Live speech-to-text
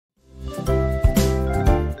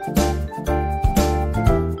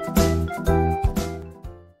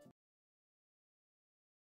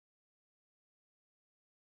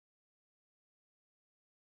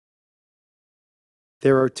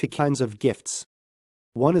There are two kinds of gifts.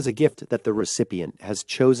 One is a gift that the recipient has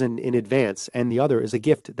chosen in advance, and the other is a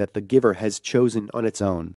gift that the giver has chosen on its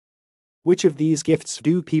own. Which of these gifts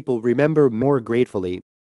do people remember more gratefully?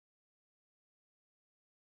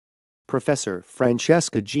 Professor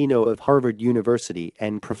Francesca Gino of Harvard University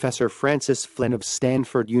and Professor Francis Flynn of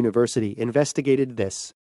Stanford University investigated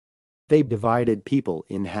this. They divided people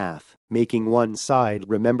in half, making one side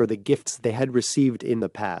remember the gifts they had received in the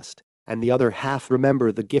past, and the other half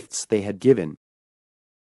remember the gifts they had given.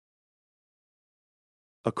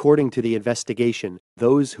 According to the investigation,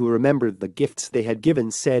 those who remembered the gifts they had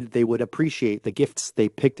given said they would appreciate the gifts they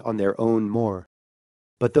picked on their own more.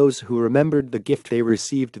 But those who remembered the gift they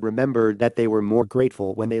received remembered that they were more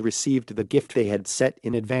grateful when they received the gift they had set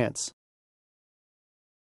in advance.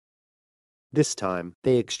 This time,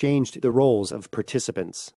 they exchanged the roles of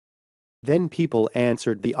participants. Then people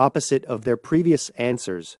answered the opposite of their previous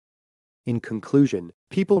answers. In conclusion,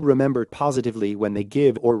 people remember positively when they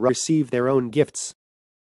give or receive their own gifts.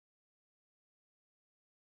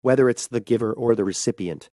 Whether it's the giver or the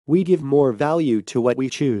recipient, we give more value to what we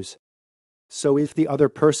choose. So if the other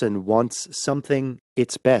person wants something,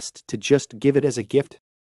 it's best to just give it as a gift.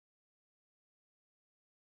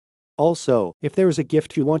 Also, if there is a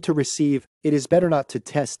gift you want to receive, it is better not to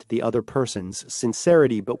test the other person's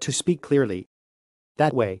sincerity but to speak clearly.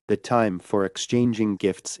 That way, the time for exchanging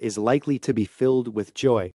gifts is likely to be filled with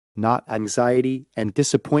joy, not anxiety and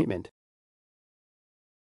disappointment.